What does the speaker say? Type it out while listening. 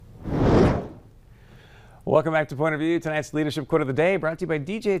Welcome back to Point of View. Tonight's Leadership Quote of the Day brought to you by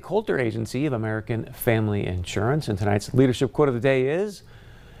DJ Coulter Agency of American Family Insurance. And tonight's Leadership Quote of the Day is,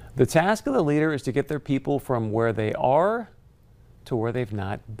 the task of the leader is to get their people from where they are to where they've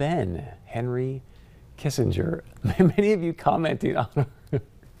not been. Henry Kissinger. Many of you commenting on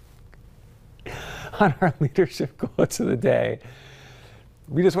our Leadership Quotes of the Day.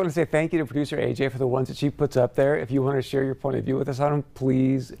 We just want to say thank you to producer AJ for the ones that she puts up there. If you want to share your point of view with us on them,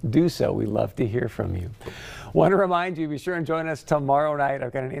 please do so. We love to hear from you. Want to remind you, be sure and join us tomorrow night.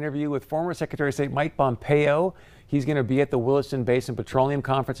 I've got an interview with former Secretary of State Mike Pompeo. He's going to be at the Williston Basin Petroleum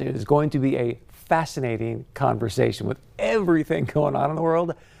Conference. It is going to be a fascinating conversation with everything going on in the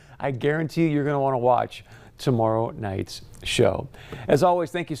world. I guarantee you're going to want to watch tomorrow night's show. As always,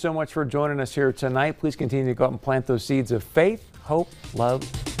 thank you so much for joining us here tonight. Please continue to go out and plant those seeds of faith, hope, love,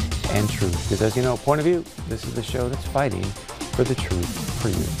 and truth. Because as you know, Point of View, this is the show that's fighting for the truth for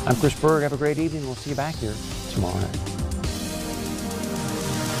you. I'm Chris Berg. Have a great evening. We'll see you back here tomorrow night.